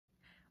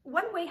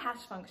One-way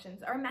hash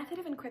functions are a method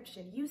of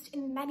encryption used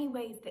in many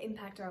ways that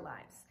impact our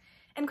lives.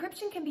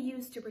 Encryption can be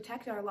used to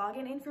protect our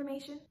login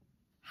information,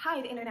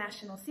 hide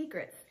international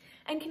secrets,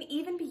 and can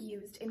even be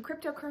used in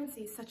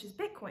cryptocurrencies such as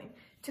Bitcoin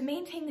to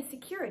maintain the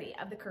security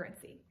of the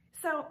currency.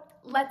 So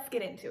let's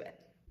get into it.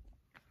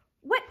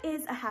 What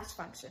is a hash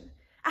function?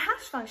 A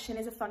hash function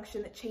is a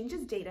function that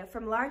changes data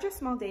from large or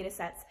small data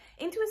sets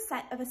into a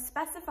set of a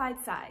specified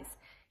size.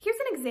 Here's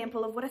an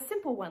example of what a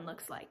simple one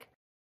looks like.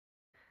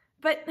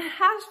 But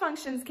hash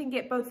functions can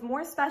get both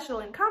more special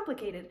and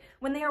complicated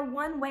when they are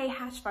one-way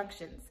hash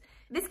functions.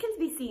 This can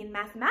be seen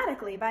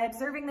mathematically by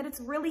observing that it's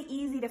really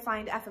easy to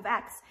find f of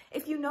x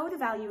if you know the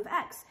value of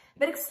x,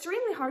 but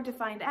extremely hard to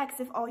find x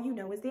if all you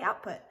know is the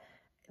output.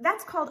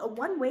 That's called a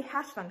one-way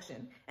hash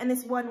function, and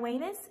this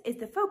one-wayness is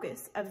the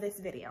focus of this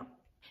video.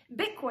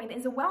 Bitcoin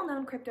is a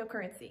well-known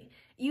cryptocurrency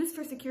used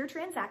for secure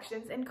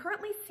transactions and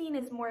currently seen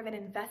as more of an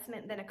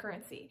investment than a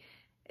currency.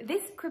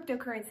 This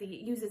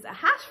cryptocurrency uses a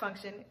hash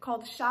function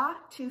called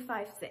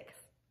SHA-256.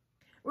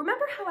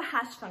 Remember how a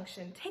hash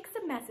function takes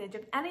a message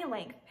of any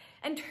length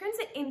and turns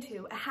it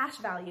into a hash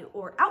value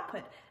or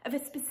output of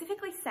a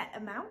specifically set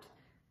amount?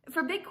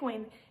 For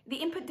Bitcoin, the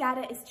input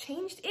data is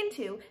changed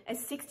into a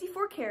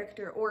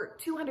 64-character or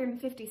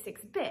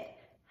 256-bit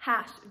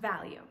hash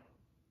value.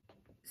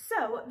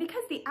 So,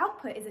 because the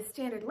output is a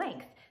standard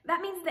length,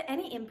 that means that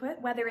any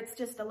input, whether it's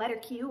just the letter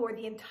Q or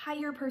the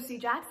entire Percy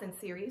Jackson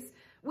series,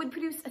 would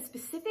produce a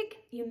specific,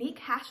 unique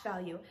hash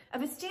value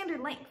of a standard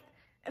length.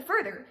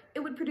 Further, it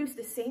would produce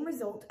the same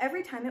result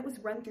every time it was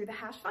run through the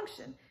hash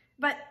function.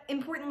 But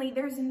importantly,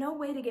 there's no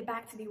way to get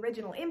back to the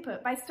original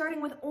input by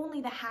starting with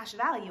only the hash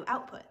value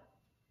output.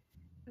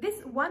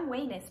 This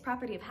one-wayness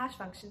property of hash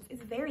functions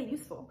is very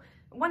useful.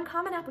 One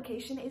common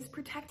application is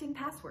protecting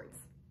passwords.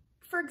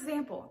 For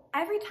example,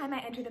 every time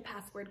I enter the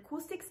password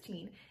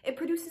cool16, it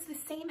produces the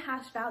same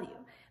hash value.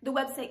 The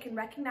website can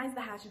recognize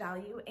the hash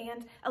value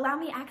and allow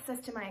me access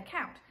to my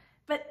account,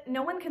 but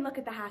no one can look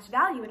at the hash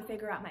value and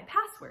figure out my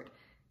password.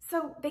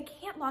 So they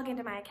can't log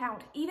into my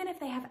account even if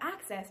they have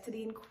access to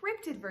the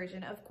encrypted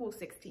version of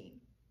cool16.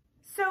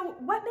 So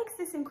what makes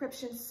this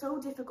encryption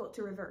so difficult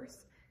to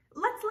reverse?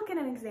 Let's look at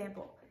an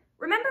example.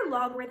 Remember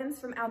logarithms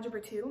from Algebra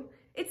 2?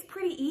 It's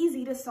pretty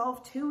easy to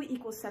solve 2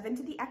 equals 7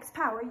 to the x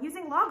power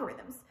using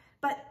logarithms.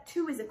 But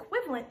 2 is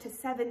equivalent to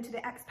 7 to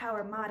the x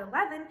power mod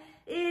 11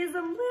 is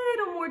a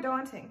little more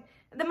daunting.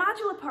 The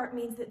modular part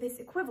means that this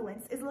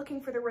equivalence is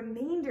looking for the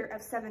remainder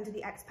of 7 to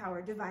the x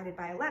power divided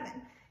by 11.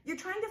 You're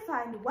trying to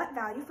find what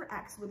value for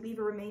x would leave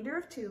a remainder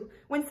of 2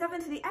 when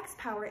 7 to the x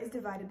power is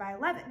divided by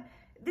 11.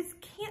 This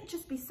can't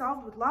just be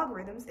solved with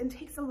logarithms and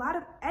takes a lot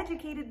of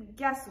educated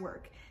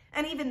guesswork.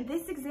 And even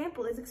this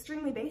example is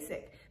extremely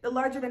basic. The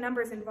larger the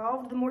numbers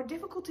involved, the more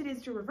difficult it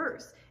is to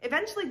reverse,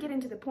 eventually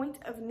getting to the point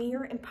of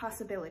near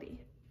impossibility.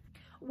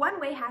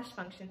 One-way hash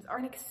functions are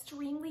an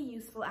extremely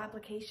useful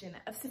application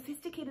of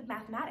sophisticated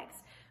mathematics,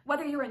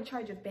 whether you're in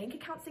charge of bank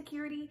account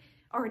security,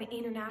 or an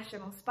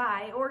international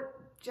spy, or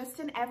just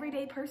an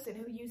everyday person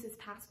who uses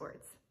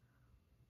passwords.